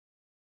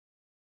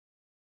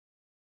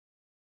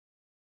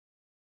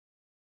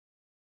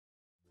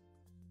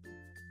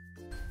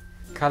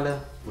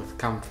color with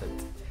comfort.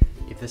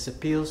 If this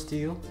appeals to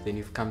you, then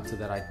you've come to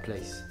the right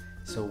place.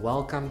 So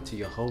welcome to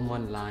your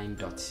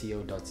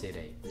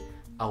homeonline.co.za.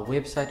 Our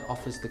website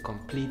offers the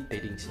complete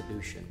bedding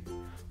solution.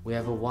 We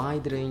have a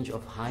wide range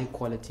of high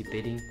quality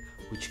bedding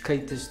which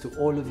caters to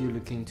all of you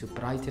looking to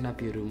brighten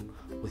up your room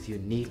with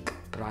unique,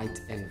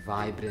 bright and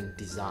vibrant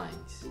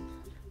designs.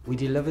 We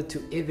deliver to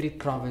every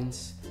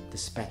province,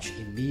 dispatch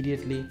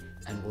immediately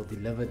and will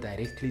deliver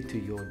directly to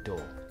your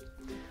door.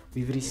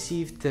 We've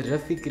received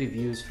terrific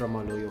reviews from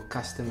our loyal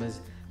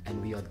customers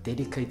and we are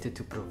dedicated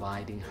to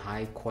providing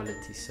high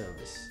quality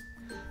service.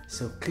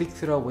 So click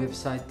through our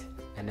website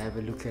and have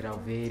a look at our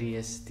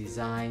various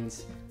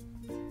designs,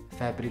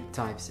 fabric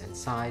types and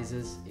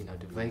sizes,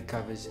 duvet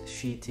covers,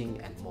 sheeting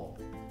and more.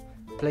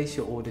 Place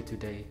your order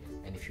today,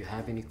 and if you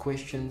have any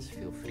questions,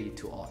 feel free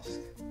to ask.